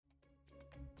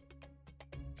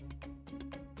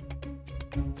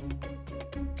Welcome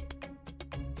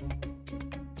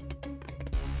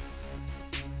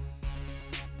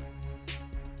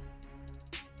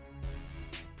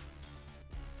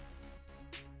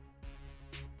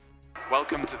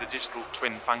to the Digital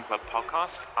Twin Fan Club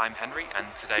podcast. I'm Henry,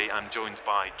 and today I'm joined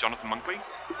by Jonathan Monkley.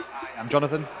 Hi, I'm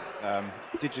Jonathan,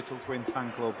 Digital Twin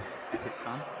Fan Club Epic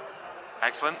fan.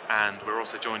 Excellent. And we're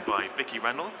also joined by Vicky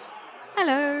Reynolds.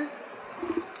 Hello.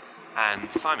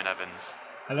 And Simon Evans.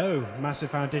 Hello, massive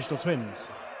fan of Digital Twins.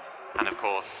 And of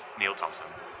course, Neil Thompson.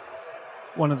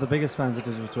 One of the biggest fans of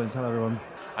Digital Twins. Hello, everyone.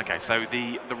 Okay, so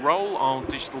the role of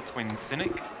Digital Twin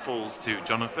Cynic falls to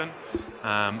Jonathan,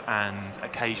 and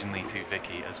occasionally to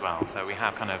Vicky as well. So we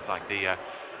have kind of like the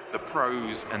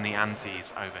pros and the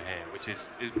antis over here, which is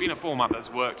it's been a format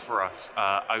that's worked for us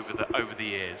over the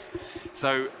years.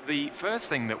 So the first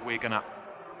thing that we're going to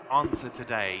answer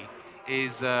today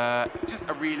is just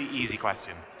a really easy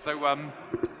question. So,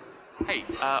 hey,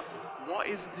 what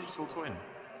is a digital twin?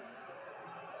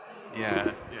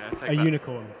 Yeah, take A that.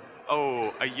 Unicorn.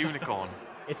 Oh, a unicorn.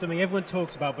 It's something everyone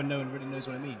talks about, but no one really knows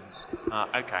what it means.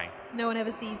 Okay. No one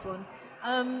ever sees one.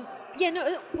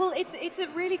 It's a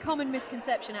really common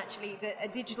misconception, actually, that a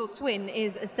digital twin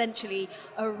is essentially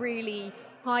a really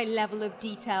high level of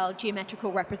detail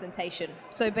geometrical representation.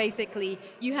 So basically,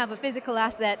 you have a physical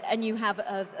asset and you have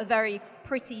a very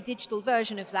pretty digital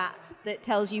version of that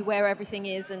tells you where everything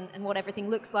is and what everything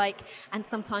looks like, and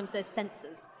sometimes there's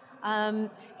sensors.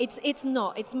 It's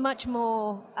not. It's much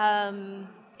more.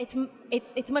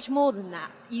 It's much more than that.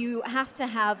 You have to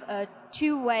have a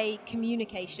two-way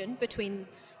communication between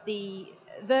the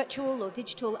virtual or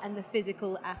digital and the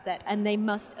physical asset, and they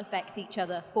must affect each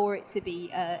other for it to be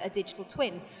a digital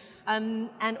twin.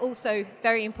 And also,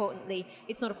 very importantly,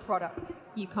 it's not a product.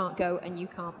 You can't go and you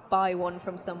can't buy one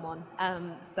from someone.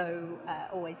 So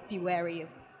always be wary of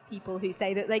people who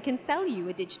say that they can sell you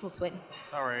a digital twin.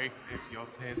 Sorry if you're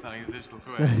here selling a digital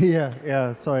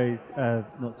twin. Sorry,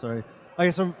 not sorry. I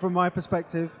guess from my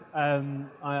perspective, I'm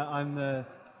the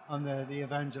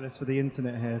evangelist for the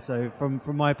internet here. So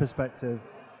from my perspective,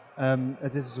 a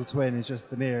digital twin is just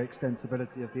the mere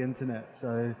extensibility of the internet. So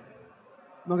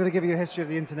I'm not going to give you a history of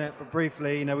the internet, but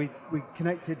briefly, we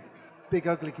connected big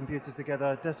ugly computers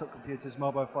together, desktop computers,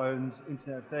 mobile phones,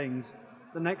 Internet of Things.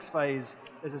 The next phase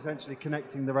is essentially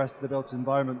connecting the rest of the built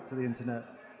environment to the internet,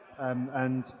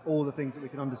 and all the things that we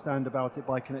can understand about it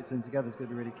by connecting them together is going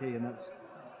to be really key. And that's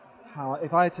how,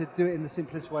 if I had to do it in the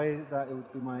simplest way, that it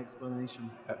would be my explanation.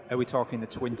 Are we talking the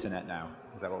Twinternet now?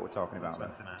 Is that what we're talking about?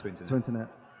 Twinternet. Twinternet.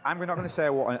 I'm not going to say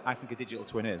what I think a digital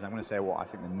twin is. I'm going to say what I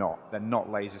think they're not. They're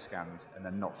not laser scans, and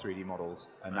they're not 3D models,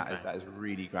 and that has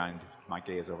really ground my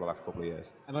gears over the last couple of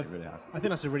years. And it really has. I think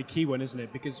that's a really key one, isn't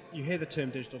it? Because you hear the term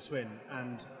digital twin,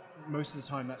 and most of the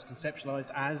time that's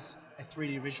conceptualized as a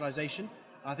 3D visualization.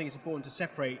 And I think it's important to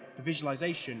separate the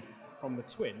visualization from the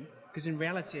twin, because in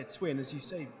reality, a twin, as you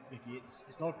say, Vicky, it's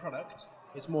not a product.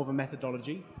 It's more of a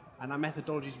methodology, and that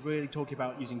methodology is really talking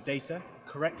about using data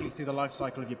correctly through the life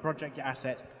cycle of your project, your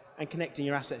asset, and connecting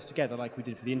your assets together like we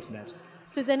did for the internet.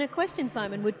 So then a question,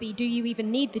 Simon, would be, do you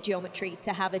even need the geometry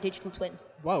to have a digital twin?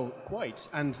 Well, quite.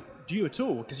 And do you at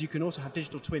all? Because you can also have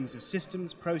digital twins of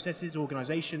systems, processes,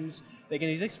 organizations. They can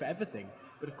exist for everything.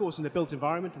 But of course, in the built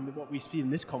environment and what we see in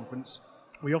this conference,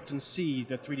 we often see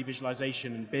the 3D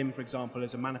visualization and BIM, for example,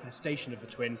 as a manifestation of the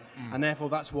twin, and therefore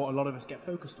that's what a lot of us get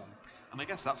focused on. And I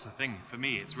guess that's the thing. For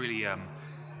me, it's really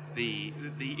the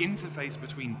interface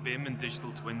between BIM and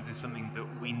digital twins is something that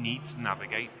we need to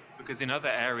navigate, because in other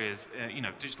areas,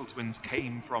 digital twins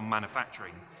came from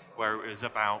manufacturing, where it was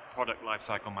about product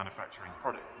lifecycle manufacturing.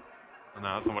 No,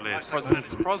 that's not what it is.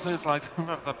 Process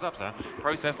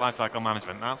lifecycle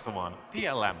management. That's the one.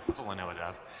 PLM. That's all I know it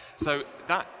as. So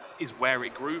that is where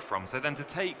it grew from. So then to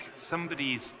take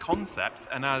somebody's concept,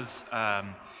 and as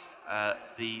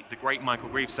the great Michael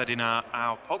Greaves said in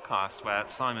our podcast where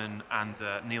Simon and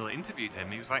Neil interviewed him,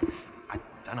 he was like, I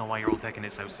don't know why you're all taking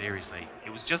it so seriously.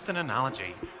 It was just an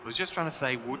analogy. I was just trying to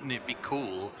say, wouldn't it be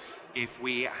cool if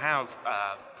we have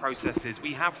processes,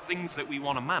 we have things that we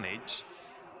want to manage,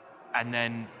 and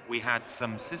then we had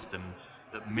some system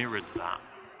that mirrored that,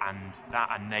 and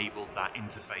that enabled that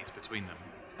interface between them.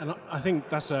 And I think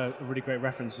that's a really great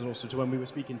reference also to when we were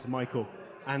speaking to Michael,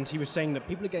 and he was saying that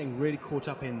people are getting really caught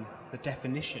up in the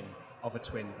definition of a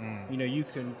twin. You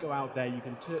can go out there, you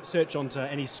can search onto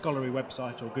any scholarly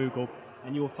website or Google,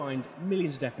 and you'll find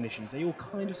millions of definitions. They all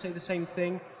kind of say the same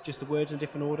thing, just the words in a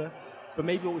different order. But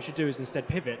maybe what we should do is instead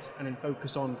pivot and then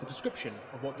focus on the description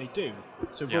of what they do.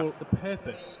 So the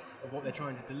purpose of what they're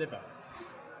trying to deliver.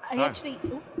 I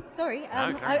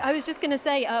was just going to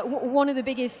say one of the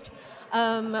biggest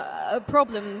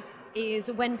problems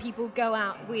is when people go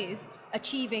out with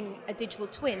achieving a digital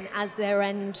twin as their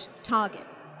end target.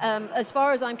 As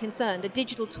far as I'm concerned, a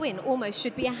digital twin almost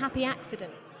should be a happy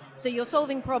accident. So you're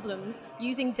solving problems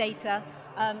using data,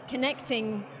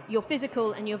 connecting your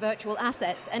physical and your virtual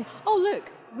assets, and oh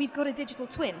look, we've got a digital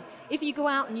twin. If you go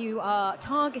out and you are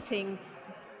targeting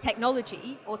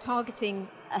technology or targeting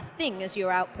a thing as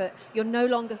your output, you're no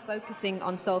longer focusing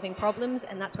on solving problems,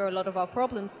 and that's where a lot of our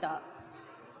problems start.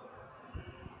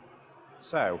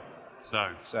 So,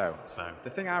 So, the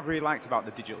thing I've really liked about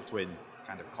the digital twin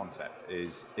kind of concept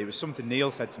is it was something Neil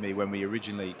said to me when we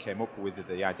originally came up with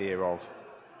the idea of,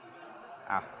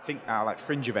 I think, our like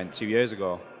Fringe event 2 years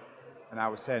ago. And I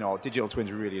was saying, digital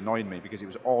twins really annoyed me because it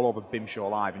was all over BIMshaw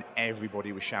Live and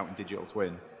everybody was shouting digital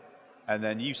twin. And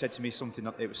then you said to me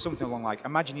it was something along like,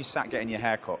 imagine you sat getting your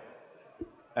hair cut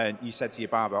and you said to your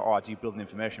barber, I do building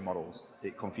information models.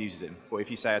 It confuses him. But if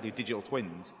you say I do digital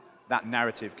twins, that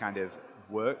narrative kind of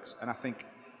works. And I think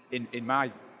in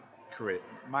my career,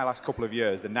 my last couple of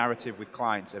years, the narrative with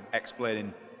clients of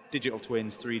explaining digital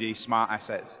twins, 3D, smart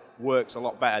assets works a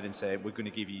lot better than saying we're going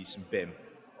to give you some BIM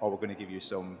or we're going to give you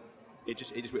some.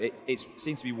 It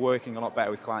seems to be working a lot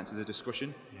better with clients as a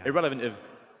discussion, irrelevant of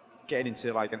getting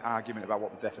into like an argument about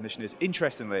what the definition is.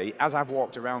 Interestingly, as I've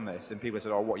walked around this and people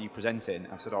said, what are you presenting?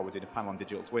 I've said, we're doing a panel on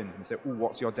digital twins. And they said,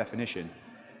 what's your definition?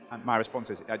 And my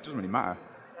response is, it doesn't really matter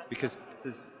because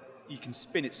you can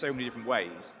spin it so many different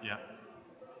ways.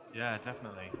 Yeah,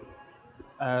 definitely.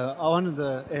 I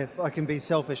wonder if I can be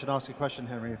selfish and ask a question,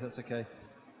 Henry, if that's okay.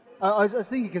 I was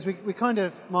thinking, because we're kind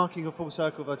of marking a full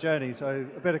circle of our journey, so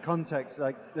a bit of context,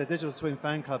 like the Digital Twin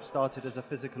Fan Club started as a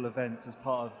physical event as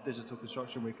part of Digital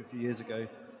Construction Week a few years ago.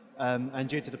 And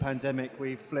due to the pandemic,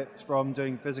 we flipped from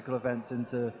doing physical events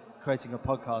into creating a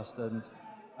podcast,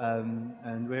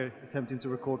 and we're attempting to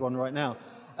record one right now.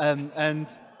 And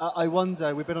I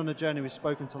wonder, we've been on a journey, we've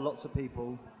spoken to lots of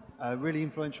people, really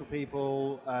influential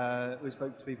people. We've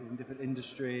spoken to people from different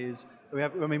industries. We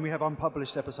have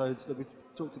unpublished episodes that we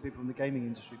talked to people from the gaming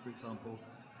industry, for example.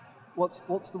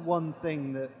 What's the one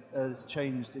thing that has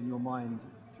changed in your mind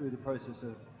through the process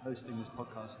of hosting this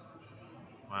podcast?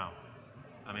 Wow.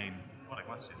 I mean, what a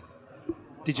question.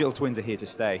 Digital twins are here to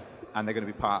stay, and they're going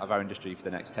to be part of our industry for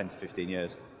the next 10 to 15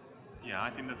 years. Yeah, I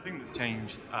think the thing that's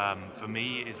changed for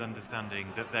me is understanding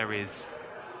that there is,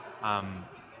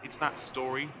 it's that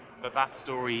story, but that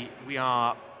story,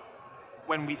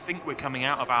 when we think we're coming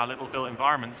out of our little built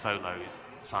environment silos,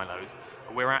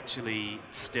 we're actually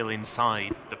still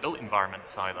inside the built environment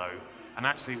silo. And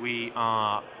actually we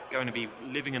are going to be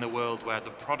living in a world where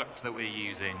the products that we're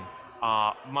using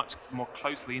are much more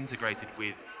closely integrated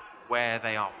with where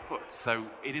they are put. So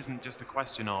it isn't just a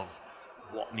question of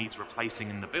what needs replacing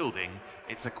in the building,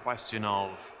 it's a question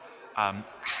of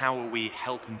how are we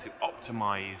helping to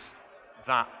optimize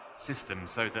that system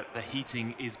so that the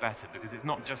heating is better, because it's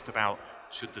not just about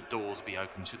should the doors be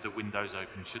open, should the windows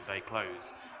open, should they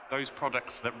close. Those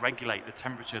products that regulate the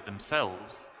temperature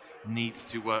themselves need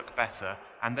to work better,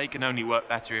 and they can only work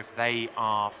better if they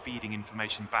are feeding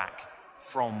information back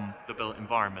from the built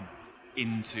environment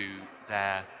into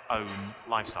their own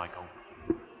life cycle.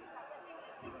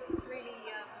 It's really,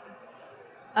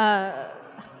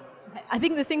 I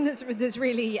think the thing that's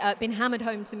really been hammered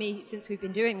home to me since we've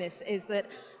been doing this is that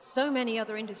so many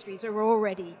other industries are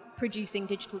already producing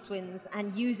digital twins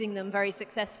and using them very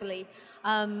successfully,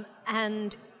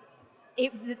 and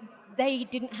they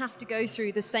didn't have to go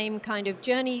through the same kind of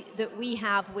journey that we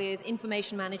have with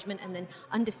information management and then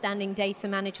understanding data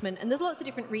management. And there's lots of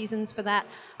different reasons for that.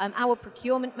 Our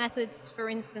procurement methods, for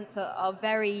instance, are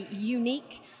very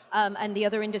unique, and the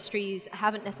other industries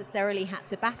haven't necessarily had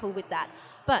to battle with that.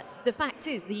 But the fact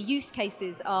is, the use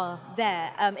cases are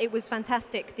there. It was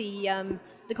fantastic, the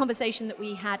conversation that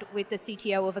we had with the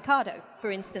CTO of Ocado,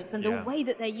 for instance, and the way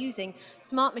that they're using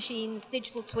smart machines,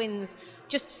 digital twins,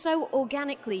 just so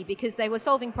organically, because they were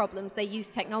solving problems, they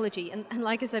used technology. And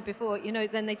like I said before,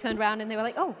 then they turned around and they were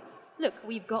like, oh, look,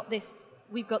 we've got this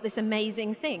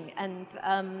amazing thing. And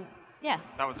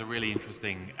that was a really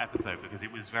interesting episode, because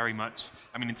it was very much,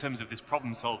 in terms of this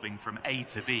problem solving from A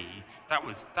to B, that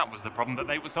was the problem that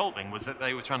they were solving, was that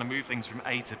they were trying to move things from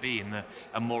A to B in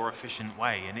a more efficient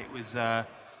way. And it was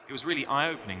really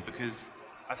eye-opening, because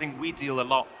I think we deal a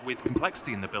lot with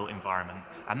complexity in the built environment,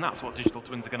 and that's what digital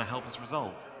twins are going to help us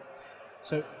resolve.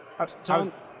 So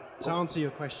to answer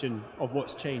your question of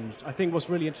what's changed, I think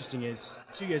what's really interesting is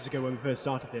 2 years ago when we first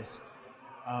started this,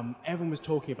 everyone was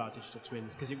talking about digital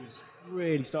twins because it was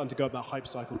really starting to go up that hype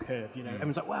cycle curve.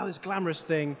 Everyone's like, wow, this glamorous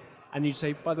thing. And you'd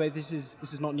say, by the way, this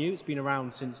is not new. It's been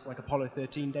around since like Apollo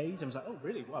 13 days. And I was like, oh,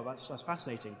 really? Wow, that's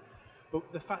fascinating. But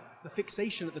the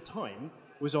fixation at the time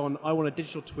was on, I want a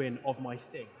digital twin of my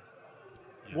thing.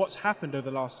 Yeah. What's happened over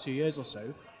the last 2 years or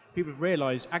so, people have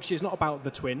realized, actually, it's not about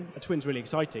the twin. A twin's really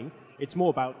exciting. It's more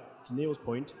about, to Neil's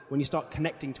point, when you start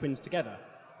connecting twins together.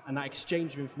 And that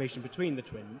exchange of information between the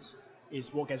twins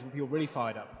is what gets people really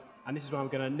fired up. And this is where I'm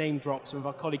going to name drop some of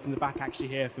our colleagues in the back actually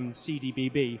here from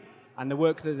CDBB and the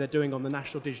work that they're doing on the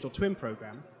National Digital Twin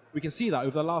Programme. We can see that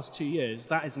over the last 2 years,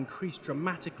 that has increased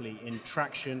dramatically in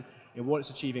traction, in what it's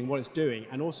achieving, what it's doing,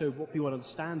 and also what people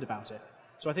understand about it.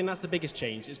 So I think that's the biggest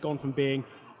change. It's gone from being,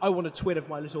 I want a twin of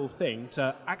my little thing,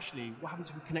 to actually, what happens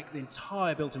if we connect the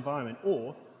entire built environment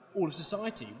or all of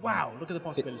society? Wow, look at the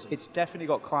possibilities. It's definitely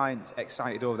got clients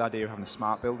excited over the idea of having a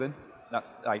smart building.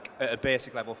 That's like at a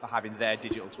basic level for having their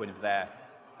digital twin of their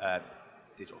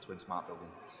digital twin smart building.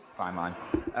 It's fine line.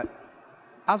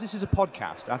 As this is a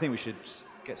podcast, I think we should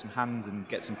get some hands and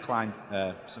get some crowd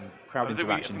interaction.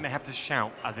 I think they have to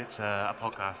shout as it's a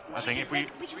podcast. I think if we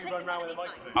run around with a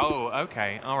microphone. Oh,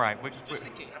 okay, all right. Just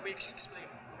thinking, have we actually explained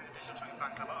who the Digital Twin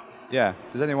Fan Club are? Yeah.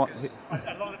 Does anyone?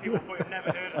 A lot of people probably have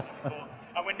never heard of us before.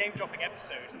 And we're name dropping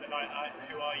episodes, and they're like,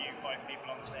 who are you? 5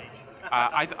 people on stage.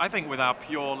 I think with our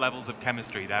pure levels of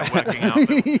chemistry, they're working out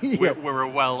that we're a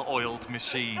well-oiled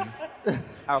machine.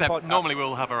 Except normally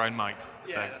we'll have our own mics.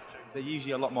 Yeah, so. that's true. They're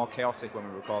usually a lot more chaotic when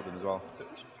we record them as well.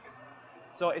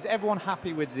 So is everyone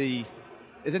happy with the?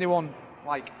 Is anyone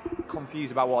like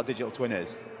confused about what a digital twin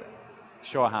is?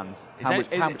 Show of hands. How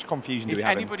much confusion do we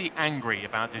have? Is anybody angry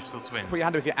about digital twins? Put your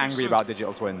hand up if you're angry about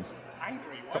digital twins.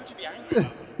 Angry? Why would you be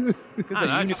angry? Because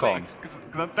they're unicorns. Because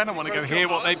then I want to go hear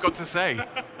what they've got to say.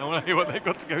 I want to hear what they've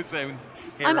got to go say.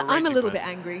 I'm a little bit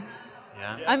angry.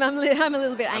 Yeah. I'm a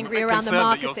little bit angry around the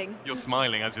marketing. You're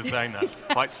smiling as you're saying that. It's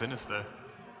quite sinister.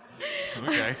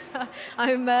 Okay.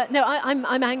 I'm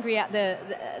angry at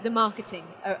the marketing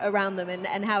around them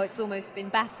and how it's almost been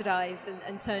bastardized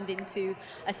and turned into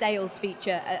a sales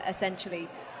feature essentially.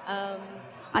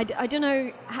 I don't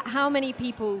know how many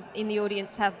people in the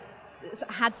audience have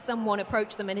had someone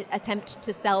approach them and attempt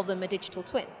to sell them a digital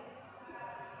twin.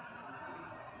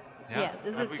 Yeah,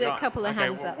 there's a couple of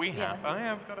hands up. We have. Oh,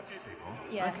 yeah, we've got a few people.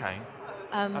 Yeah. Okay.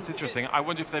 That's interesting. I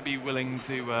wonder if they'd be willing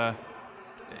to.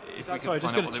 Sorry,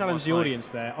 just going to challenge the audience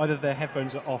there. Either their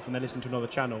headphones are off and they're listening to another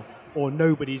channel, or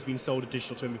nobody's been sold a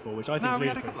digital twin before, which I think is we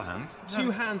ludicrous. had a couple of hands.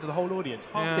 2 hands of the whole audience.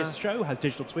 Half this show has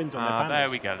digital twins on their banners.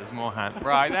 There we go. There's more hands.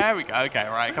 Right, there we go. Okay,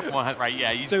 right, a couple more hands. Right,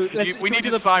 yeah. We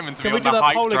needed the, Simon to be on the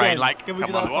hype train. Again? Like, can we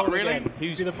do come that on, poll really? again?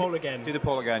 Do the poll again. Do the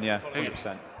poll again, yeah,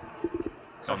 100%.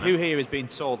 So who here has been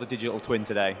sold a digital twin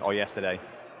today or yesterday?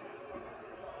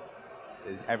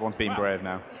 Everyone's been brave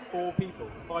now. 4 people,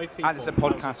 5 people. As it's a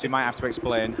podcast, we might have to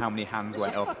explain how many hands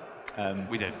went up.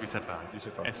 We did. We said 5.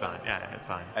 It's fine. Yeah, it's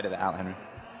fine. Edit that out, Henry.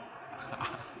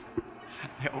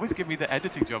 They always give me the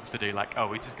editing jobs to do. Like,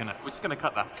 we're just gonna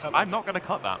cut that. I'm not gonna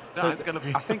cut that. So it's gonna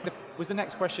be. I think was the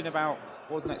next question about.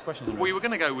 What was the next question? Henry? We were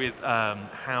going to go with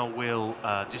how will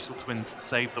digital twins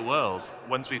save the world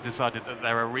once we've decided that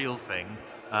they're a real thing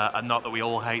and not that we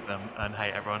all hate them and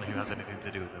hate everyone who has anything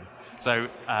to do with them. So,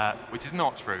 which is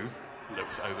not true.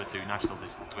 Looks over to National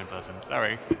Digital Twin person.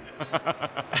 Sorry.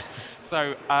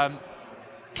 So,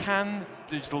 can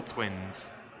digital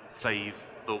twins save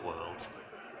the world?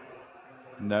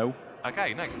 No.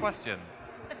 Okay, next question.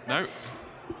 No.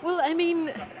 Well, I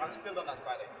mean, I'll just build on that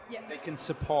slightly. Yeah. They can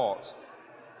support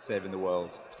saving the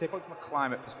world, particularly from a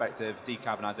climate perspective,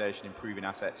 decarbonisation, improving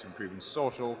assets, improving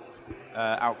social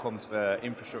outcomes for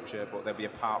infrastructure, but they'll be a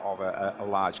part of a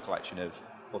large collection of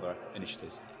other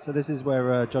initiatives. So this is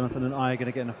where Jonathan and I are going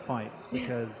to get in a fight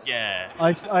because Yeah.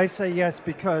 I say yes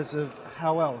because of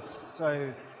how else.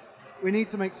 So we need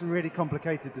to make some really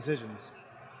complicated decisions.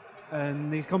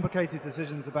 And these complicated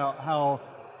decisions about how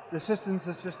the systems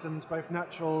of systems, both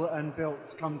natural and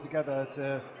built, come together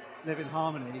to live in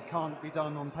harmony can't be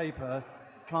done on paper,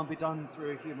 can't be done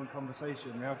through a human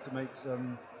conversation. We have to make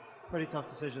some pretty tough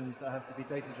decisions that have to be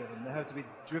data-driven. They have to be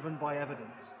driven by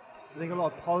evidence. I think a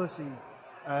lot of policy,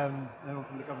 anyone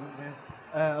from the government here,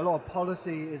 a lot of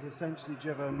policy is essentially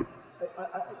driven,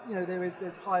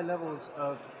 there's high levels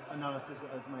of analysis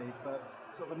that is made, but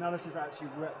sort of analysis that actually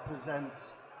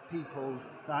represents people,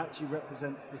 that actually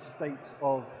represents the state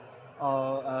of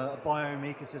our biome,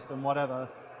 ecosystem, whatever,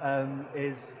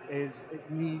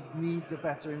 needs a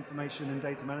better information and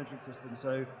data management system.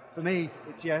 So for me,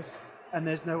 it's yes, and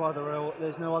there's no other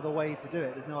way to do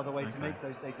it. There's no other way to make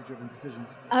those data-driven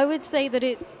decisions. I would say that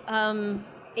it's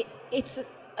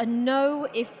a no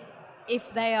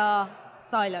if they are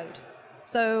siloed.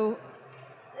 So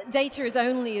data is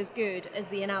only as good as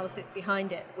the analysis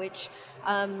behind it, which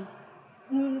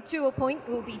to a point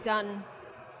will be done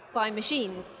by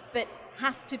machines, but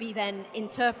has to be then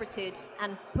interpreted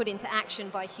and put into action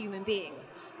by human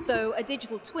beings. So a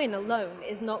digital twin alone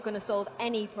is not going to solve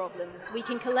any problems. We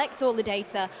can collect all the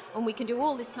data and we can do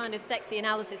all this kind of sexy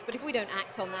analysis, but if we don't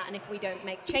act on that and if we don't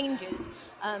make changes,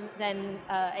 then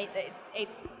it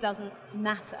doesn't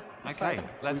matter. As far as I'm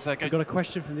concerned. Let's go. We've got a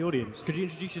question from the audience. Could you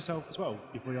introduce yourself as well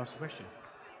before you ask the question?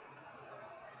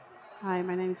 Hi,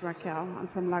 my name is Raquel. I'm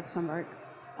from Luxembourg.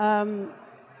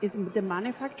 Is the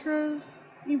manufacturers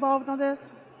involved on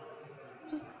this?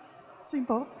 Just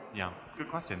simple. Yeah, good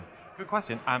question. Good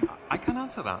question. I can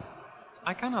answer that.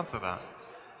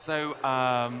 So,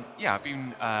 yeah, I've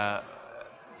been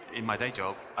in my day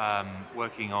job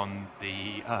working on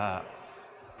the.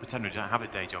 Pretend we don't have a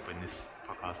day job in this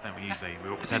podcast, don't we? Usually, we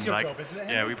all pretend your like job, isn't it?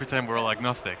 yeah, we pretend we're all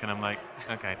agnostic, and I'm like,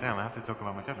 okay, damn, I have to talk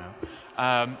about my job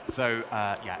now.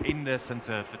 Yeah, in the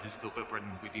Centre for Digital Built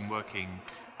Britain, we've been working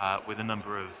with a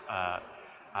number of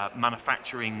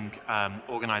manufacturing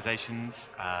organisations.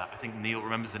 I think Neil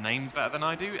remembers the names better than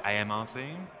I do.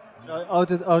 AMRC. I'll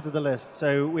do the list.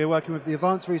 So we're working with the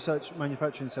Advanced Research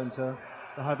Manufacturing Centre,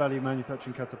 the High Value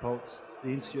Manufacturing Catapult,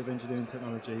 the Institute of Engineering and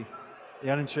Technology, the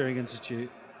Alan Turing Institute,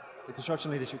 the Construction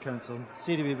Leadership Council,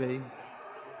 CDBB,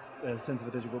 Centre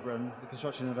for Digital Britain, the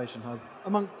Construction Innovation Hub,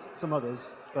 amongst some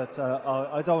others. But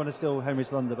I don't want to steal Henry's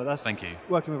thunder, but that's Thank you.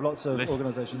 Working with lots of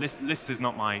organisations. List is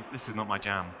not my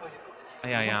jam.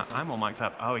 Yeah, I'm all mic'd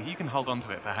up. Oh, you can hold on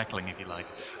to it for heckling if you like.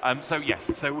 So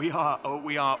yes, so we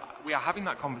are having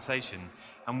that conversation,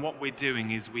 and what we're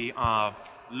doing is we are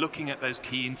looking at those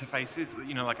key interfaces.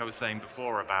 You know, like I was saying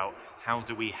before about how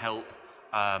do we help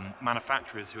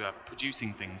manufacturers who are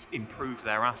producing things improve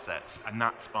their assets, and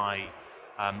that's by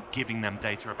giving them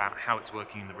data about how it's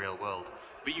working in the real world.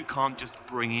 But you can't just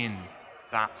bring in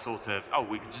that sort of,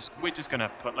 we're just going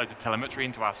to put loads of telemetry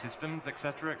into our systems, et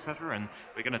cetera, and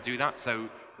we're going to do that. So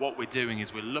what we're doing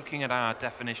is we're looking at our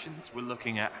definitions, we're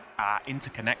looking at our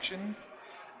interconnections,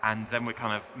 and then we're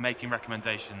kind of making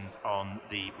recommendations on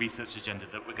the research agenda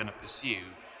that we're going to pursue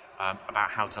about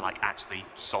how to actually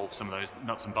solve some of those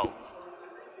nuts and bolts.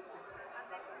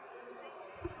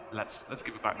 Let's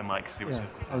give it back the mic, see what she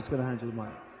has to say. I was going to hand you the mic.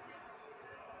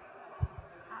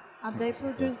 Are they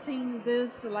producing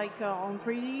this on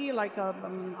 3D, like a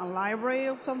library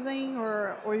or something,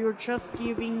 or you're just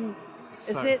giving?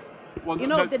 Is it? Well,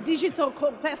 the digital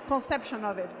conception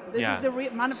of it. This is the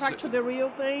manufacture the real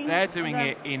thing. They're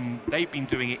doing they've been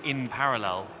doing it in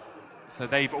parallel. So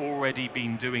they've already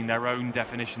been doing their own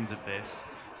definitions of this.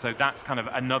 So that's kind of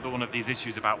another one of these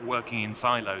issues about working in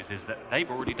silos, is that they've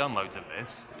already done loads of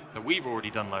this. So we've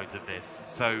already done loads of this.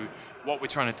 So what we're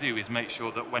trying to do is make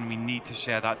sure that when we need to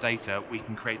share that data, we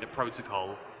can create the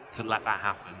protocol to let that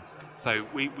happen. So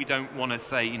we don't want to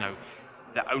say,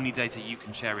 the only data you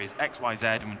can share is X, Y, Z,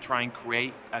 and we try and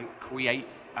create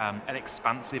an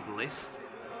expansive list.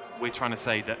 We're trying to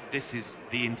say that this is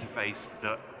the interface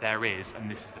that there is, and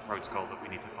this is the protocol that we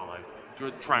need to follow. To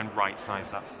try and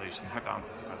right-size that solution. I hope that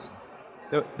answers your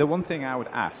question. The one thing I would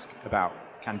ask about,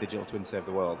 can digital twins save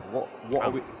the world? What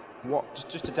are we?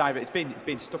 Just to dive in, it's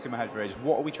been stuck in my head for ages.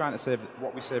 What are we trying to save?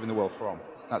 What are we saving the world from?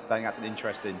 I think that's an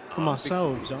interesting. From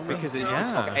ourselves, aren't we? Because we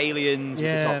talk aliens, we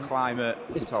talk climate,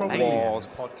 we talk wars,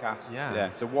 podcasts.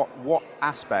 Yeah. So what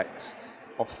aspects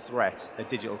of threat are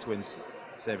digital twins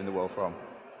saving the world from?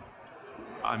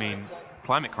 I mean,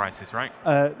 climate crisis, right?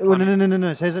 No.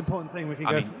 So here's an important thing. We can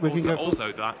go.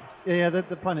 Also that. Yeah. The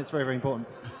planet's very, very important.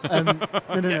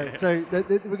 No. So we're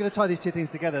going to tie these two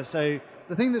things together. So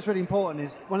the thing that's really important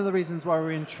is one of the reasons why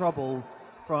we're in trouble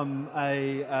from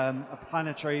a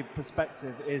planetary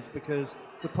perspective is because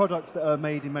the products that are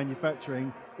made in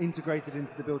manufacturing, integrated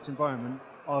into the built environment,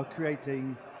 are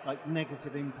creating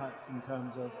negative impacts in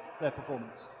terms of their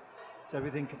performance. So if we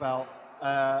think about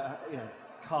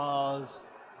cars,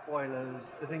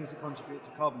 boilers, the things that contribute to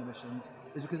carbon emissions,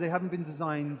 is because they haven't been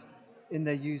designed in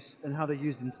their use and how they're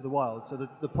used into the wild. So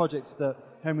the project that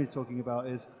Henry's talking about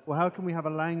is, how can we have a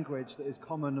language that is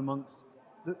common amongst,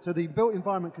 so the built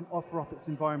environment can offer up its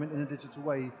environment in a digital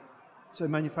way so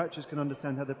manufacturers can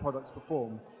understand how their products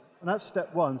perform. And that's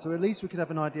step one. So at least we could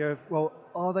have an idea of,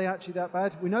 are they actually that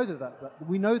bad? We know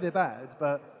they're bad,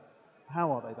 but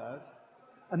how are they bad?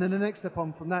 And then the next step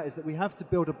on from that is that we have to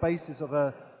build a basis of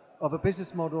a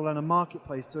business model and a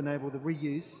marketplace to enable the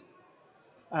reuse,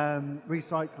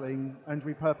 recycling, and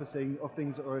repurposing of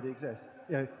things that already exist.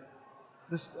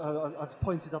 I've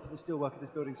pointed up at the steelwork of this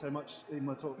building so much in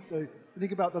my talk. So you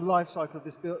think about the life cycle of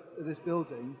this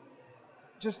building.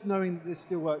 just knowing that this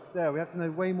still works there. We have to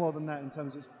know way more than that in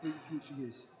terms of future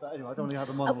use. But anyway, I don't want to have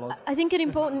a monologue. I think an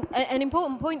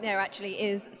important point there actually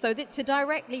is, so that to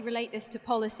directly relate this to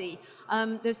policy,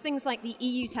 there's things like the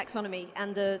EU taxonomy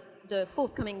and the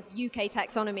forthcoming UK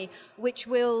taxonomy, which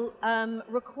will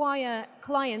require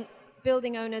clients,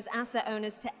 building owners, asset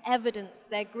owners to evidence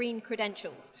their green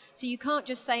credentials. So you can't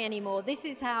just say anymore, this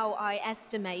is how I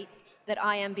estimate that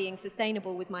I am being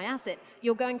sustainable with my asset.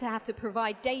 You're going to have to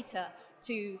provide data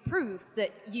to prove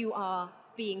that you are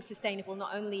being sustainable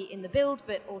not only in the build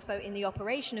but also in the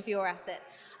operation of your asset.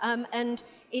 And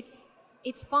it's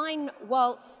fine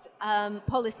whilst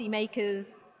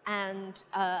policymakers and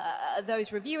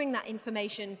those reviewing that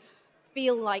information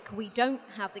feel like we don't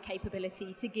have the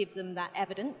capability to give them that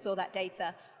evidence or that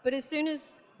data. But as soon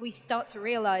as we start to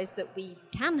realize that we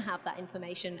can have that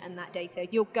information and that data,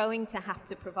 you're going to have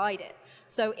to provide it.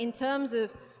 So in terms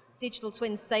of digital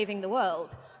twins saving the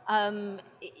world,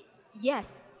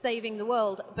 yes, saving the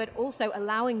world, but also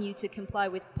allowing you to comply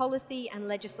with policy and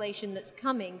legislation that's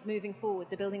coming, moving forward,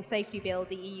 the Building Safety Bill,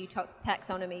 the EU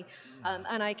taxonomy,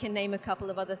 and I can name a couple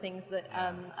of other things that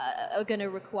are going to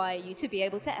require you to be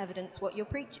able to evidence what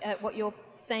you're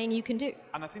saying you can do.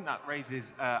 And I think that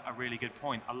raises a really good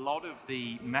point. A lot of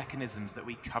the mechanisms that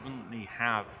we currently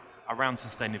have around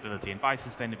sustainability, and by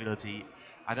sustainability,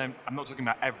 I'm not talking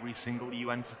about every single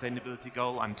UN sustainability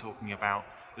goal, I'm talking about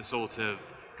the sort of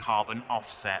carbon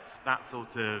offsets, that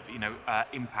sort of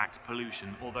impact,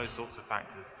 pollution, all those sorts of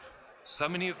factors. So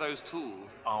many of those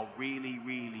tools are really,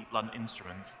 really blunt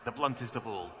instruments. The bluntest of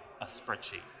all, a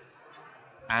spreadsheet.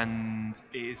 And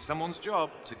it is someone's job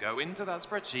to go into that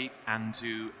spreadsheet and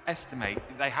to estimate.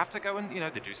 They have to go and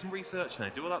they do some research and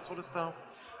they do all that sort of stuff.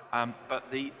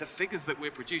 But the figures that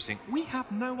we're producing, we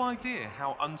have no idea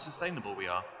how unsustainable we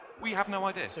are. We have no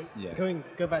idea. So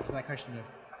go back to that question of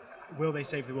will they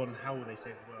save the world and how will they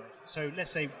save the world? So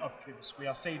let's say, of course, we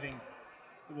are saving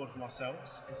the world from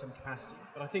ourselves in some capacity.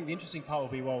 But I think the interesting part will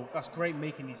be, well, that's great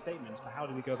making these statements, but how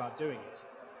do we go about doing it?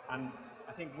 And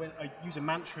I think when I use a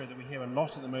mantra that we hear a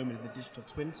lot at the moment in the digital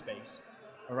twin space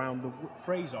around the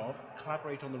phrase of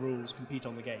collaborate on the rules, compete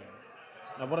on the game.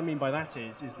 Now, what I mean by that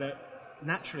is that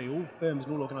naturally, all firms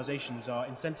and all organizations are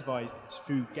incentivized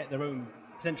to get their own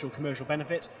potential commercial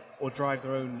benefit or drive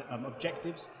their own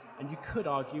objectives. And you could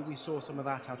argue we saw some of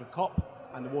that out of COP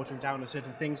and the watering down of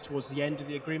certain things towards the end of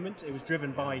the agreement. It was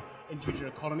driven by individual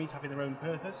economies having their own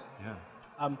purpose.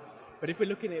 Yeah. But if we're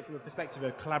looking at it from a perspective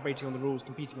of collaborating on the rules,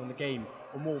 competing on the game,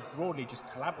 or more broadly just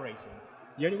collaborating,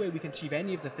 the only way we can achieve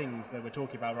any of the things that we're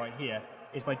talking about right here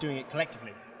is by doing it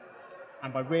collectively,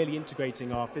 and by really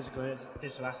integrating our physical and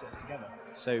digital assets together.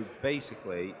 So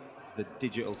basically, the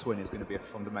digital twin is going to be a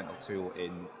fundamental tool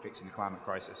in fixing the climate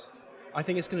crisis. I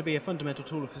think it's going to be a fundamental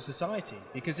tool for society,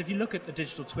 because if you look at a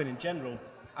digital twin in general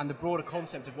and the broader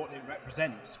concept of what it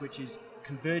represents, which is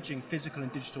converging physical and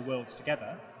digital worlds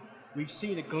together, we've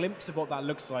seen a glimpse of what that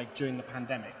looks like during the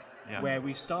pandemic, where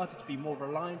we've started to be more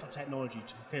reliant on technology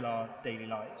to fulfill our daily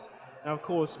lives. Now, of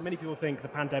course, many people think the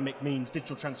pandemic means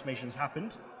digital transformation has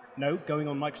happened. No, going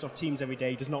on Microsoft Teams every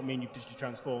day does not mean you've digitally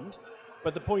transformed.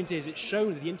 But the point is, it's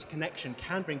shown that the interconnection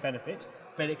can bring benefit,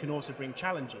 but it can also bring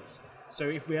challenges. So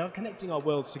if we are connecting our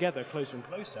worlds together closer and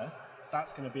closer,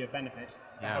 that's going to be a benefit.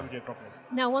 How we do it properly.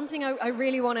 Now, one thing I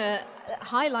really want to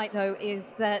highlight, though,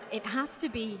 is that it has to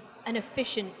be an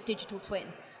efficient digital twin.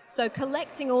 So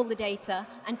collecting all the data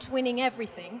and twinning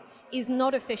everything is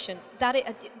not efficient.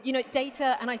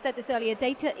 Data, and I said this earlier,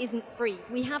 data isn't free.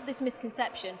 We have this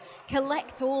misconception.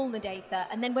 Collect all the data,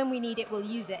 and then when we need it, we'll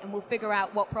use it, and we'll figure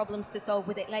out what problems to solve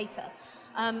with it later.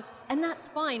 And that's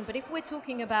fine, but if we're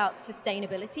talking about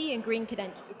sustainability and green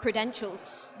credentials,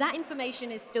 that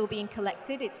information is still being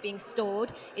collected, it's being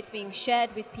stored, it's being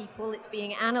shared with people, it's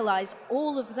being analyzed.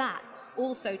 All of that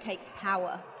also takes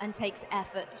power and takes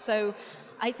effort. So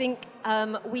I think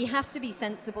we have to be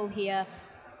sensible here.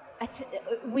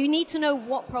 We need to know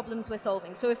what problems we're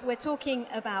solving. So if we're talking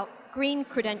about green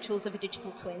credentials of a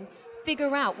digital twin,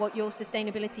 figure out what your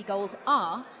sustainability goals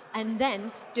are, and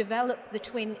then develop the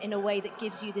twin in a way that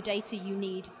gives you the data you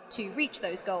need to reach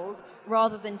those goals,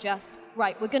 rather than just,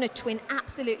 right, we're going to twin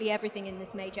absolutely everything in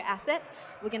this major asset,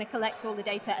 we're going to collect all the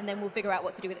data, and then we'll figure out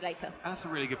what to do with it later. That's a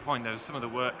really good point. There was some of the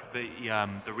work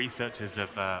that the researchers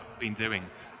have been doing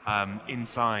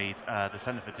inside the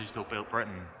Centre for Digital Built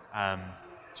Britain.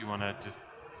 Do you want to just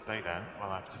stay there while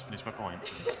I've just finished my point?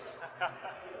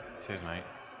 Cheers, mate.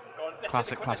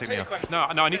 Classic Neil. No,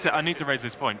 I need to raise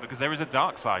this point, because there is a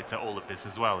dark side to all of this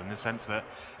as well, in the sense that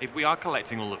if we are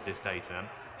collecting all of this data,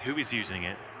 who is using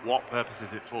it, what purpose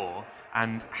is it for,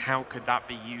 and how could that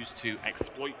be used to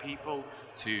exploit people,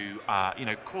 to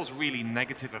cause really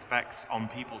negative effects on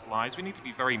people's lives. We need to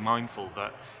be very mindful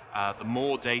that the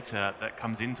more data that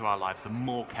comes into our lives, the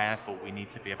more careful we need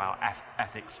to be about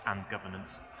ethics and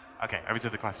governance. Okay, over to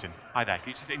the question. Hi there, can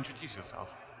you just introduce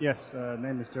yourself? Yes,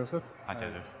 name is Joseph. Hi,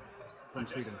 Joseph. From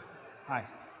Sweden. Hi.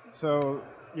 So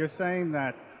you're saying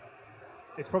that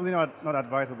it's probably not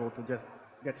advisable to just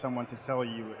get someone to sell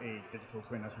you a digital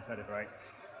twin, as you said it, right?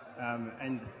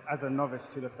 And as a novice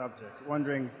to the subject,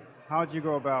 wondering how do you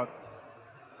go about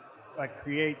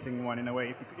creating one in a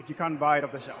way? If you can't buy it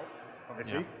off the shelf,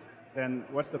 obviously, then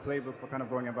what's the playbook for kind of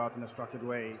going about in a structured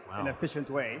way, an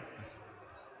efficient way?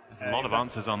 There's a lot of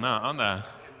answers on that, aren't there?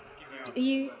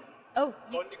 You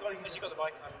got the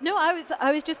mic. No,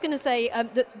 I was just going to say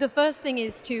the first thing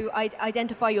is to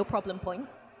identify your problem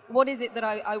points. What is it that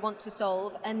I want to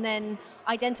solve? And then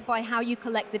identify how you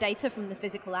collect the data from the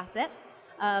physical asset,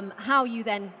 how you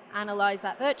then analyze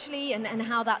that virtually, and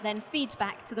how that then feeds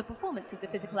back to the performance of the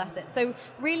physical asset. So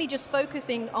really just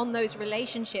focusing on those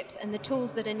relationships and the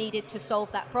tools that are needed to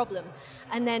solve that problem.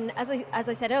 And then, as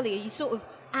I said earlier, you sort of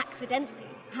accidentally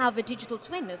have a digital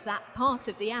twin of that part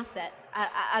of the asset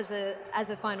as a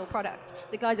final product.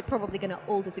 The guys are probably going to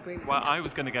all disagree with me. Well, I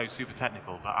was going to go super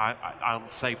technical, but I'll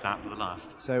save that for the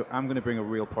last. So I'm going to bring a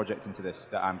real project into this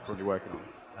that I'm currently working on.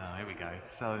 Oh, here we go.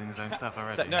 Selling his own stuff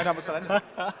already. No, I'm selling it.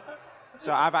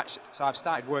 So I've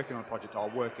started working on a project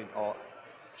or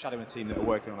shadowing a team that are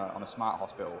working on a smart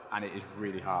hospital, and it is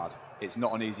really hard. It's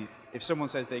not an easy. If someone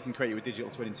says they can create you a digital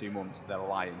twin in 2 months, they're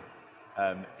lying.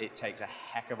 It takes a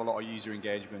heck of a lot of user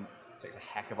engagement. It takes a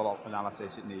heck of a lot of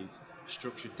analysis. It needs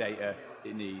structured data.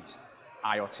 It needs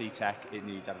IoT tech.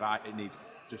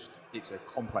 It's a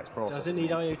complex process. Does it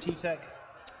need IoT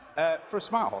tech? For a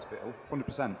smart hospital,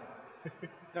 100%.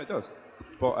 No, it does.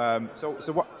 But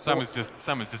so what? Sam was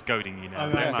just goading you now.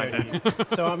 I'm goading you.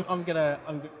 So I'm gonna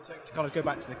to kind of go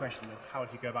back to the question of how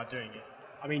do you go about doing it.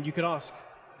 I mean, you could ask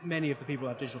many of the people who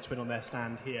have digital twin on their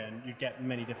stand here, and you'd get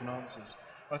many different answers.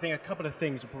 But I think a couple of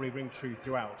things will probably ring true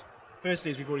throughout.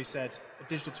 Firstly, as we've already said, a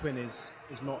digital twin is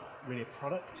not really a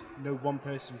product. No one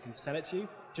person can sell it to you,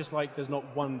 just like there's not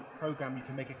one program you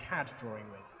can make a CAD drawing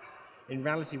with. In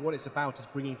reality, what it's about is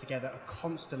bringing together a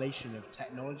constellation of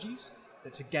technologies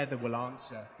that together will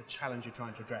answer the challenge you're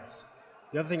trying to address.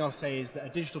 The other thing I'll say is that a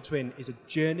digital twin is a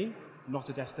journey, not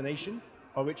a destination,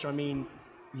 by which I mean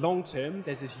long term,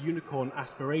 there's this unicorn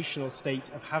aspirational state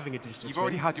of having a digital twin. You've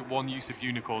already had your one use of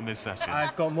unicorn this session.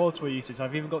 I've got multiple uses.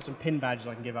 I've even got some pin badges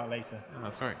I can give out later. Oh,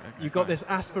 that's right. Okay, You've got this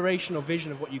aspirational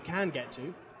vision of what you can get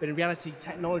to, but in reality,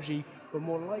 technology, or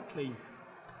more likely,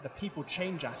 the people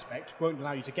change aspect won't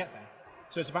allow you to get there.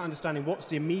 So it's about understanding what's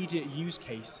the immediate use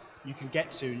case you can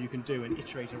get to, you can do, and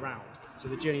iterate around. So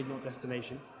the journey, not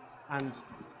destination. And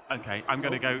okay, I'm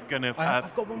going to go.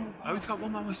 I've got one more. Oh, he's got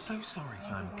one more. I'm so sorry,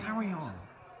 Sam. Carry on.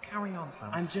 Carry on, Sam.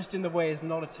 And just in the way it's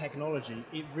not a technology,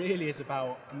 it really is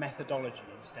about a methodology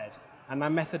instead. And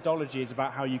that methodology is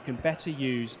about how you can better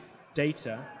use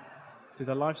data through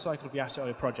the life cycle of the asset or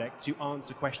your project to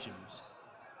answer questions.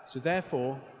 So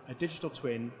therefore, a digital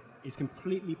twin is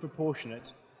completely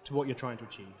proportionate to what you're trying to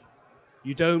achieve.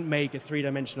 You don't make a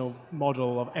three-dimensional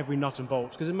model of every nut and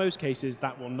bolt, because in most cases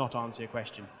that will not answer your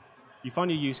question. You find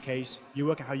your use case, you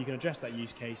work out how you can address that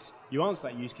use case, you answer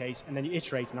that use case, and then you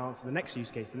iterate and answer the next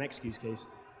use case,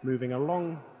 moving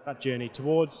along that journey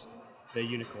towards the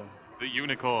unicorn. The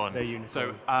unicorn. The unicorn.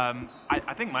 So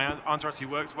I think my answer actually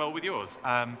works well with yours.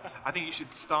 I think you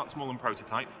should start small and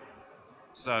prototype.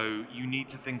 So you need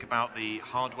to think about the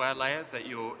hardware layer that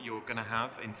you're going to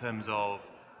have in terms of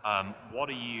what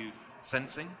are you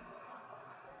sensing?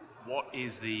 What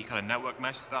is the kind of network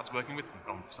mesh that's working with? I've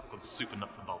gone super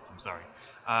nuts and bolts, I'm sorry.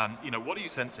 What are you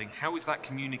sensing? How is that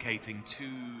communicating to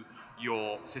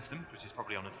your system, which is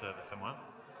probably on a server somewhere?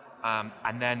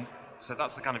 And then, so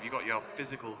that's the kind of, you've got your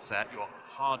physical set, your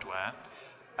hardware,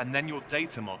 and then your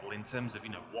data model in terms of,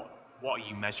 what are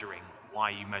you measuring?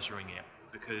 Why are you measuring it?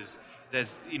 Because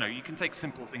there's, you can take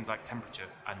simple things like temperature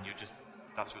and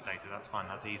that's your data, that's fine,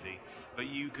 that's easy. But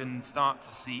you can start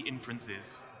to see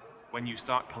inferences when you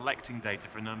start collecting data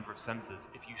for a number of sensors.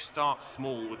 If you start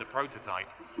small with a prototype,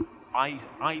 I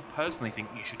personally think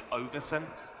you should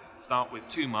oversense, start with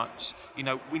too much.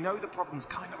 We know the problem's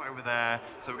kind of over there,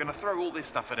 so we're going to throw all this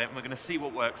stuff at it and we're going to see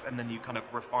what works, and then you kind of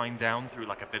refine down through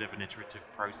like a bit of an iterative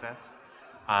process.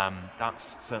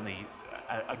 That's certainly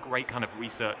a great kind of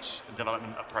research and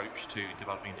development approach to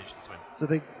developing a digital twin. So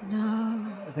I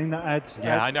think that adds.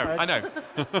 Yeah, I know.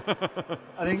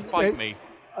 I think Fight me.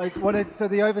 So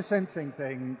the oversensing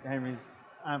thing, Henry, is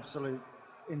absolute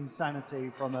insanity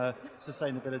from a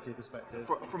sustainability perspective.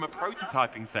 From a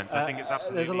prototyping sense, I think it's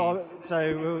absolutely. There's a lot.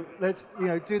 So let's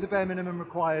do the bare minimum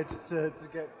required to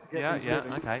get things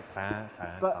moving. Okay, fair.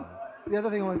 But the other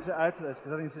thing I wanted to add to this,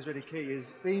 because I think this is really key,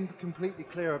 is being completely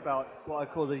clear about what I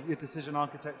call your decision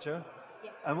architecture.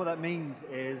 Yeah. And what that means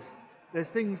is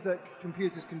there's things that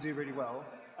computers can do really well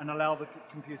and allow the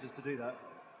computers to do that.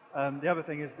 The other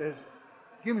thing is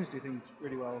humans do things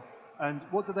really well. And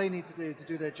what do they need to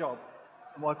do their job?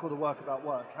 And what I call the work about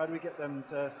work. How do we get them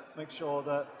to make sure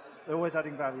that they're always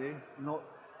adding value, not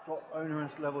got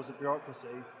onerous levels of bureaucracy,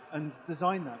 and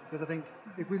design that? Because I think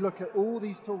if we look at all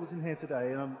these tools in here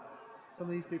today, and some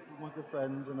of these people are my good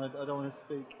friends, and I don't want to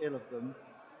speak ill of them,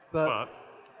 but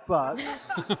But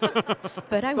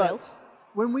I will.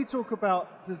 When we talk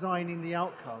about designing the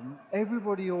outcome,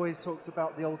 everybody always talks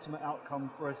about the ultimate outcome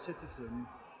for a citizen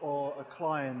or a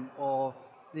client or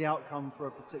the outcome for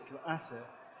a particular asset.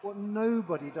 What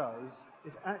nobody does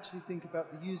is actually think about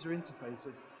the user interface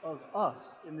of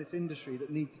us in this industry that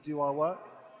need to do our work.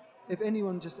 If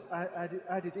anyone just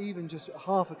added even just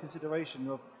half a consideration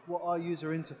of what our user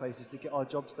interface is to get our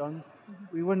jobs done,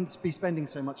 we wouldn't be spending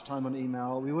so much time on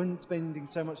email, we wouldn't be spending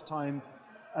so much time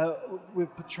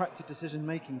with protracted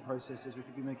decision-making processes, we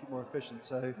could be making it more efficient.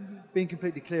 So being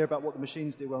completely clear about what the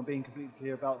machines do well, and being completely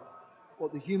clear about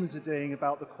what the humans are doing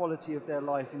about the quality of their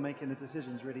life in making a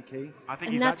decision is really key. I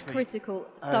think And that's critical.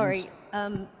 Sorry,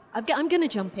 I'm going to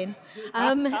jump in.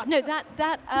 No,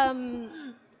 that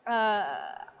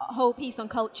whole piece on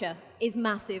culture is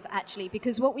massive, actually,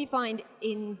 because what we find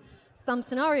in some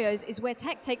scenarios is where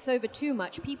tech takes over too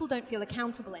much, people don't feel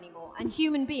accountable anymore, and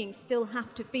human beings still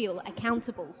have to feel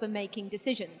accountable for making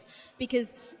decisions,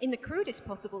 because in the crudest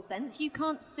possible sense, you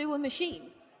can't sue a machine.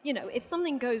 You know, if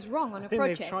something goes wrong on a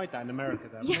project... they've tried that in America,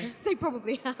 though, yeah, they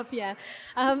probably have, yeah.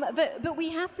 But we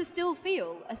have to still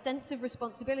feel a sense of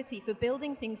responsibility for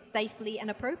building things safely and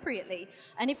appropriately.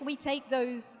 And if we take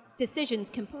those decisions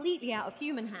completely out of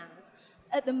human hands,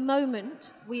 at the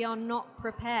moment, we are not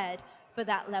prepared for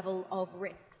that level of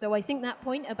risk. So I think that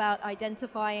point about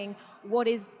identifying what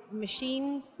is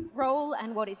machines' role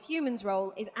and what is humans'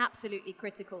 role is absolutely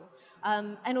critical.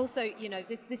 And also, you know,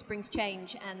 this brings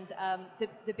change, and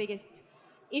the biggest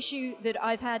issue that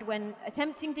I've had when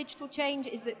attempting digital change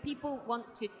is that people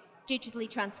want to digitally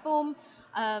transform,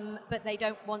 but they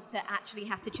don't want to actually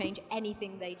have to change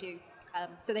anything they do.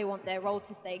 So they want their role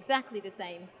to stay exactly the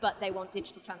same, but they want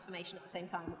digital transformation at the same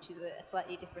time, which is a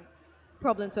slightly different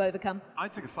problem to overcome. I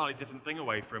took a slightly different thing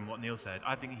away from what Neil said.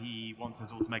 I think he wants us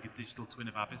all to make a digital twin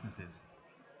of our businesses.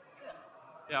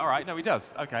 Yeah, all right. No, he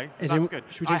does. Okay, so that's good.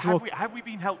 Should we take some more? Have we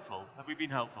been helpful? Have we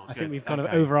been helpful? I think we've kind of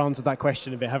over-answered that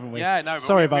question a bit, haven't we? Yeah, no.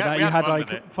 Sorry about that. We You had fun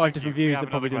like 5 different views that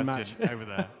probably didn't match. Over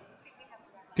there.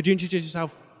 Could you introduce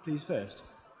yourself, please, first?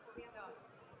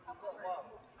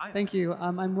 Thank you.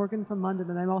 I'm Morgan from London,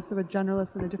 and I'm also a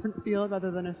generalist in a different field rather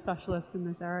than a specialist in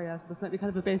this area, so this might be kind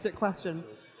of a basic question.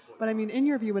 But I mean, in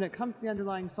your view, when it comes to the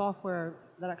underlying software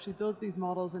that actually builds these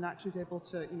models and actually is able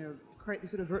to, you know, create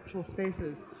these sort of virtual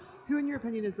spaces, who, in your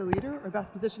opinion, is the leader or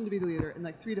best positioned to be the leader in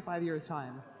like 3 to 5 years'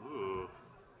 time? Ooh.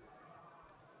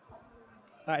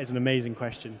 That is an amazing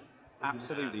question.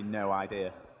 Absolutely no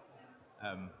idea.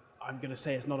 I'm going to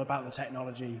say it's not about the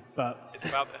technology, but It's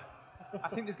about... I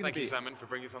think there's going Thank to be... you, Simon, for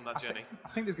bringing us on that journey. I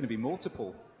think there's going to be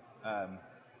multiple. Yeah.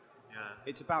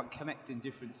 It's about connecting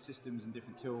different systems and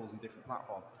different tools and different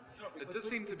platforms. There does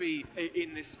seem to be,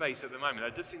 in this space at the moment, there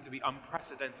does seem to be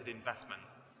unprecedented investment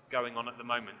going on at the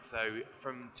moment. So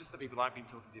from just the people I've been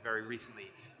talking to very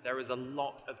recently, there is a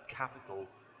lot of capital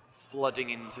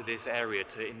flooding into this area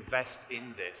to invest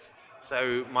in this.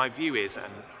 So my view is,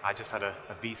 and I just had a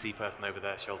VC person over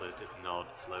their shoulder just nod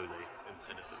slowly and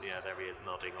sinisterly. Yeah, there he is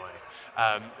nodding away.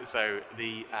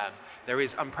 There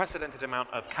is unprecedented amount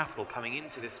of capital coming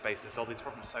into this space to solve these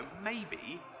problems. So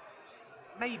maybe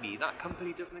that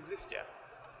company doesn't exist yet,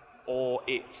 or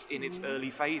it's in its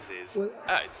early phases. Well,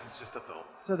 it's just a thought.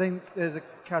 So then there's a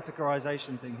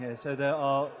categorization thing here. So there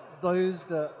are those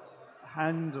that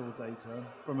handle data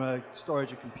from a storage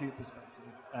and compute perspective,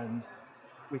 and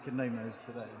we can name those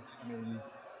today. I mean,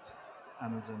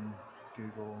 Amazon,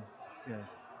 Google, yeah.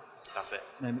 That's it.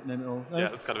 Name it all. Yeah,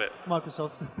 that's kind of it.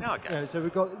 Microsoft. Yeah, I guess. Yeah, so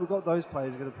we've got those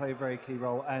players going to play a very key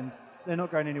role, and they're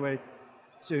not going anywhere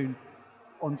soon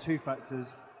on 2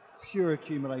 factors: pure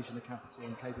accumulation of capital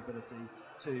and capability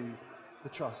to the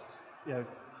trusts. You know,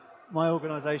 my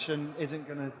organisation isn't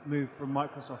going to move from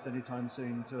Microsoft anytime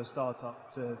soon to a startup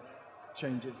to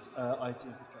change its IT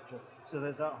infrastructure. So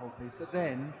there's that whole piece. But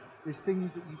then there's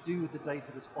things that you do with the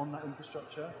data that's on that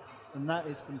infrastructure, and that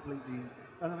is completely.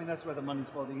 And I mean that's where the money's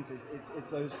flowing into.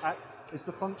 It's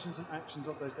the functions and actions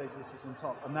of those data systems on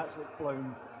top, and that's what's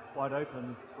blown wide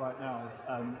open right now.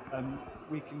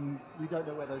 We don't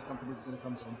know where those companies are going to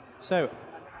come from. So,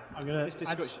 I'm going this to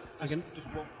discussion, just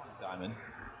one point, Simon.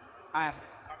 I remember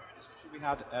a discussion we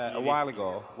had a while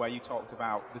ago where you talked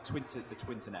about the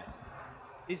Twinternet.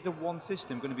 Is the one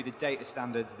system going to be the data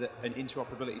standards and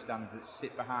interoperability standards that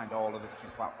sit behind all of the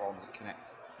different platforms that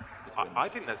connect the twins? I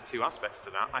think there's two aspects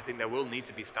to that. I think there will need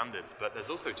to be standards, but there's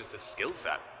also just a skill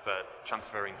set for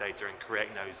transferring data and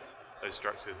creating those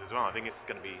structures as well. I think it's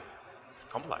going to be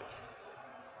complex.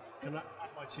 Can I add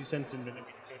my 2 cents in a minute?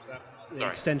 We can go to that. The Sorry.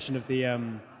 extension of the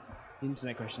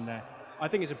internet question there. I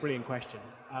think it's a brilliant question.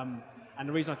 And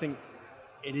the reason I think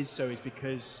it is so is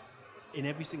because in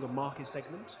every single market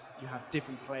segment, you have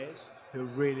different players who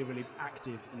are really, really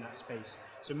active in that space.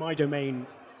 So my domain,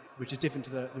 which is different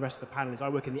to the rest of the panel, is I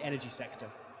work in the energy sector.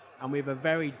 And we have a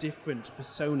very different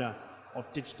persona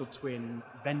of digital twin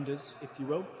vendors, if you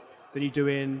will, than you do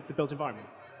in the built environment.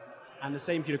 And the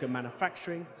same if you look at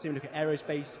manufacturing, same if you look at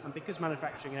aerospace, and because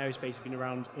manufacturing and aerospace have been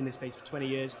around in this space for 20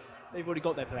 years, they've already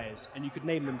got their players, and you could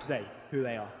name them today, who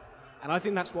they are. And I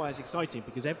think that's why it's exciting,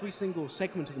 because every single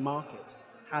segment of the market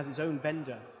has its own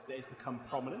vendor that has become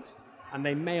prominent, and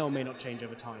they may or may not change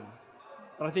over time.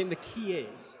 But I think the key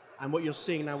is, and what you're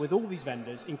seeing now with all these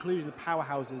vendors, including the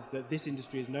powerhouses that this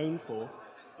industry is known for,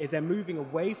 is they're moving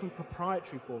away from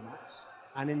proprietary formats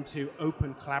and into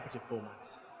open collaborative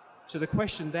formats. So the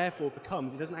question therefore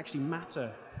becomes, it doesn't actually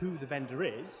matter who the vendor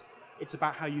is, it's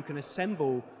about how you can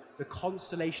assemble the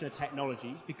constellation of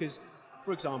technologies, because,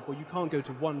 for example, you can't go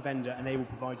to one vendor and they will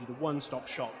provide you the one-stop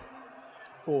shop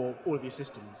for all of your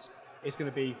systems. It's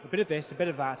going to be a bit of this, a bit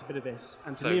of that, a bit of this.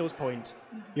 And to Neil's point,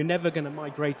 you're never going to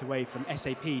migrate away from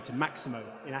SAP to Maximo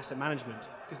in asset management,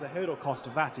 because the hurdle cost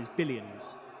of that is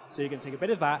billions. So you're going to take a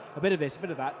bit of that, a bit of this, a bit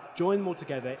of that, join them all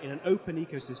together in an open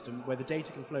ecosystem where the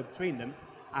data can flow between them,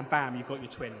 and bam, you've got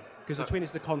your twin. Because the twin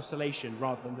is the constellation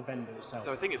rather than the vendor itself.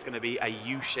 So I think it's going to be a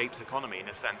U-shaped economy in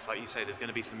a sense. Like you say, there's going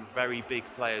to be some very big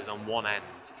players on one end,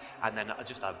 and then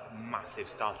just a massive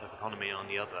startup economy on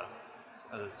the other.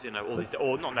 All these,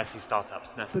 or not necessarily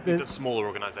startups, necessarily just smaller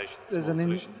organisations. There's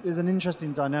an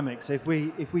interesting dynamic. So if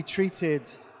we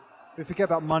forget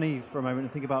about money for a moment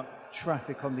and think about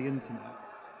traffic on the internet,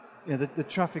 the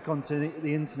traffic onto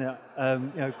the internet,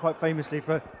 quite famously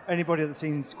for anybody that's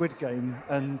seen Squid Game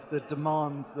and the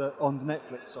demand that on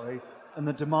Netflix, and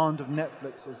the demand of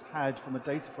Netflix has had from a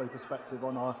data flow perspective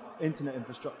on our internet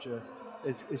infrastructure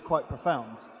is quite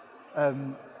profound.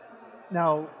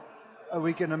 Now, are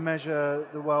we going to measure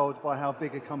the world by how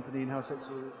big a company and how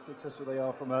successful they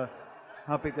are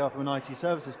how big they are from an IT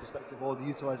services perspective, or the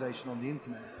utilization on the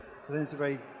internet? So then it's a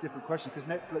very different question, because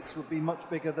Netflix would be much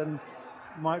bigger than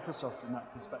Microsoft from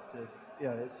that perspective.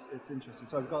 Yeah, it's interesting.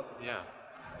 So we've got. Yeah,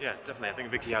 definitely. I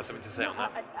think Vicky has something to say on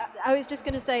that. I was just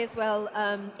going to say as well,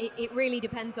 it really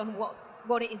depends on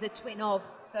what it is a twin of.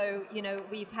 So,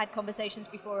 we've had conversations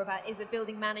before about, is a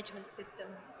building management system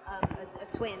a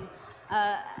twin?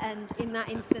 And in that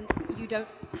instance, you don't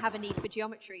have a need for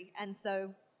geometry. And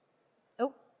so,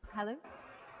 hello?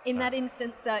 In that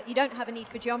instance, you don't have a need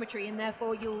for geometry, and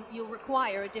therefore you'll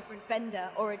require a different vendor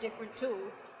or a different tool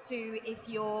to if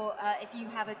you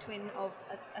have a twin of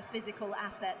a physical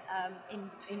asset,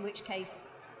 in which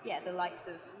case, the likes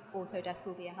of Autodesk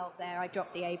will be a help there. I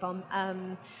dropped the A-bomb,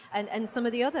 and some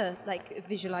of the other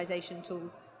visualization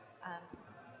tools.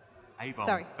 A-bomb.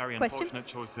 Sorry. Very Question? unfortunate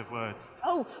choice of words.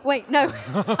 Oh wait, no,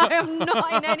 I am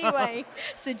not in any way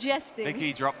suggesting.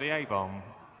 Vicky dropped the A-bomb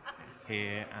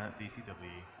here at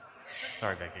DCW.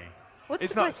 Sorry, Vicky. What's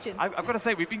the question? I've got to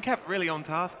say, we've been kept really on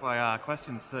task by our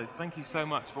questions, so thank you so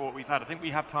much for what we've had. I think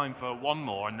we have time for one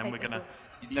more, and then we're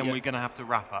going to have to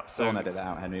wrap up. So don't edit that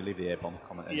out, Henry. Leave the A-bomb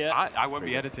comment in. Yeah, I won't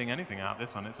be editing anything out of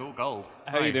this one. It's all gold.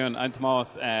 How are you doing? I'm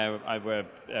Tomas. I'm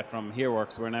from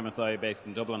HereWorks. We're an MSI based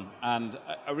in Dublin. And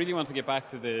I really want to get back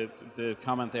to the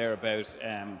comment there about,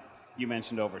 you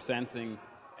mentioned over-sensing.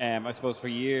 I suppose for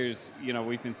years,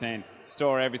 we've been saying,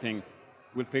 store everything.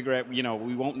 We'll figure out,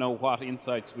 we won't know what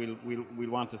insights we'll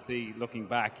want to see looking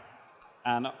back.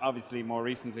 And obviously, more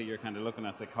recently, you're kind of looking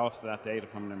at the cost of that data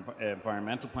from an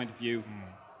environmental point of view.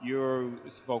 You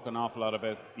spoke an awful lot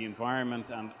about the environment,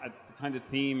 and the kind of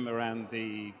theme around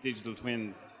the digital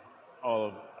twins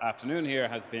all afternoon here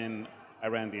has been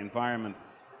around the environment.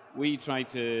 We try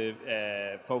to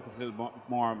focus a little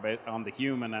more on the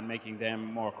human and making them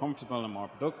more comfortable and more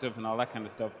productive and all that kind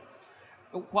of stuff.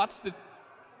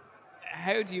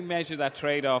 How do you measure that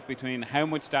trade-off between how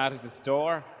much data to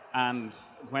store and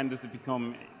when does it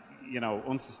become,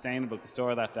 unsustainable to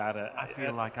store that data. I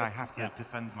feel like I have to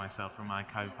defend myself from my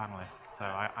co-panelists, so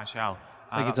I shall.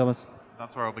 Thank you, Thomas.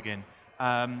 That's where I'll begin.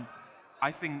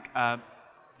 I think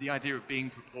the idea of being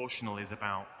proportional is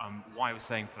about why I was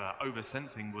saying for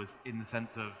oversensing was in the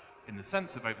sense of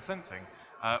oversensing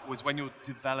was when you're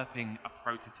developing a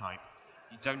prototype,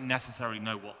 you don't necessarily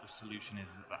know what the solution is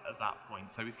at that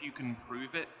point. So if you can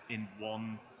prove it in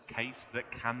one case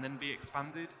that can then be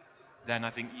expanded, then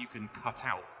I think you can cut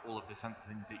out all of the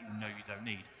sensing that you know you don't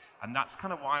need. And that's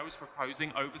kind of why I was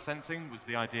proposing oversensing, was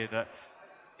the idea that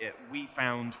we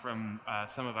found from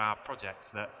some of our projects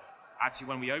that actually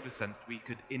when we oversensed, we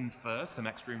could infer some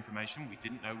extra information we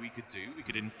didn't know we could do. We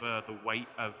could infer the weight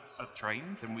of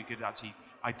trains, and we could actually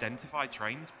identify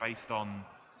trains based on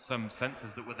some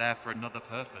sensors that were there for another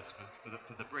purpose,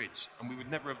 for the bridge. And we would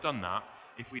never have done that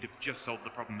if we'd have just solved the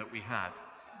problem that we had.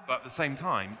 But at the same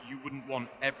time, you wouldn't want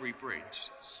every bridge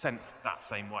sensed that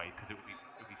same way, because it would be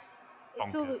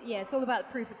bonkers. It's all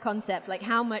about proof of concept. Like,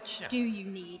 how much do you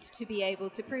need to be able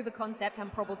to prove a concept,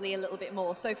 and probably a little bit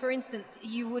more. So, for instance,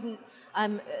 you wouldn't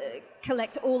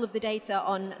collect all of the data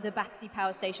on the Battersea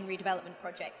Power Station redevelopment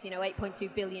project.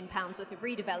 £8.2 billion worth of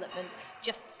redevelopment.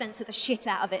 Just censor the shit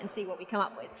out of it and see what we come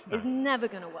up with. No. It's never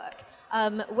going to work.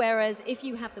 Whereas if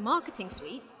you have the marketing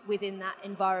suite within that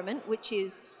environment, which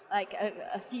is like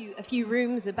a few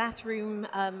rooms, a bathroom,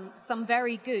 some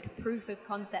very good proof of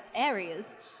concept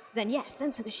areas, then yes,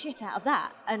 censor the shit out of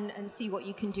that and see what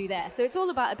you can do there. So it's all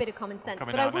about a bit of common sense.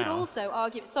 But I would also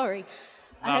argue, sorry,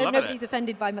 I hope nobody's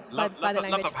offended by the language.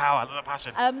 Love the power, love the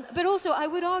passion. But also I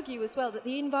would argue as well that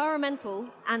the environmental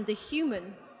and the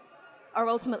human are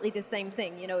ultimately the same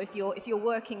thing. If you're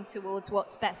working towards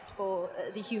what's best for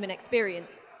the human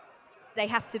experience, they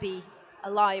have to be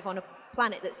alive on a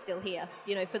planet that's still here,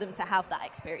 for them to have that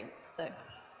experience. So,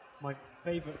 my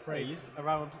favourite phrase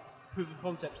around proof of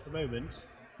concepts at the moment: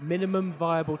 minimum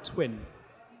viable twin.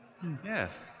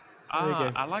 Yes.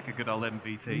 I like a good old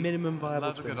MVT. Minimum viable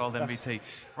Love twin. a good old MVT.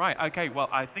 Right, okay, well,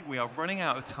 I think we are running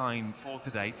out of time for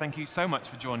today. Thank you so much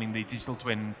for joining the Digital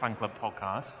Twin Fan Club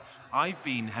podcast. I've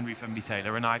been Henry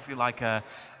Fenby-Taylor, and I feel like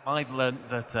I've learned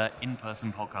that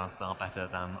in-person podcasts are better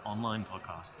than online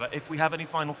podcasts. But if we have any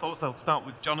final thoughts, I'll start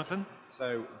with Jonathan.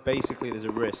 So basically, there's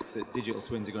a risk that digital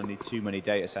twins are going to need too many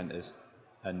data centers,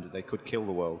 and they could kill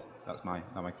the world. That's my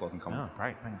closing comment. Oh,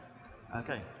 great, thanks.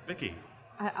 Okay, Vicky.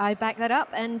 I back that up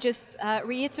and just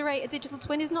reiterate: a digital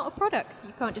twin is not a product.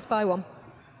 You can't just buy one.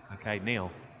 Okay,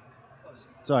 Neil.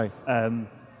 Sorry.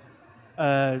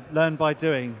 Learn by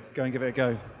doing. Go and give it a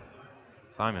go.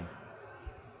 Simon.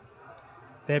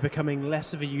 They're becoming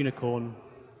less of a unicorn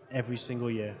every single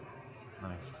year.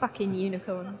 Nice. Fucking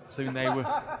unicorns. Soon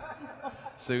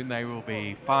they will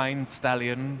be fine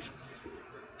stallions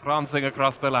prancing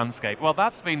across the landscape. Well,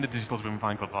 that's been the Digital Twin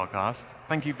Fan Club podcast.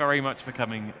 Thank you very much for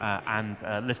coming and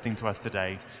listening to us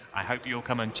today. I hope you'll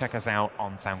come and check us out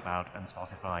on SoundCloud and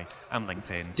Spotify and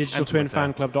LinkedIn.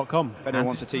 DigitalTwinFanClub.com. If anyone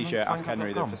wants a t-shirt, ask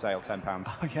Henry. They're for sale, £10.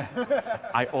 Oh, yeah.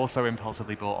 I also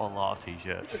impulsively bought a lot of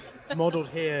t-shirts. Modelled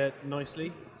here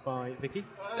nicely by Vicky.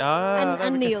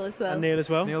 And Neil as well. And Neil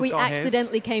as well. Neil's we got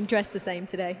accidentally came dressed the same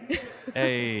today.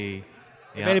 Hey.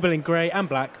 Yeah. Available in grey and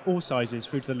black, all sizes,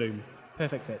 through to the loom.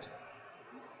 Perfect fit.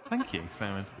 Thank you,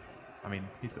 Simon. I mean,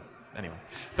 he's got... Anyway.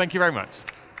 Thank you very much.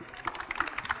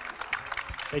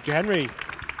 Thank you, Henry.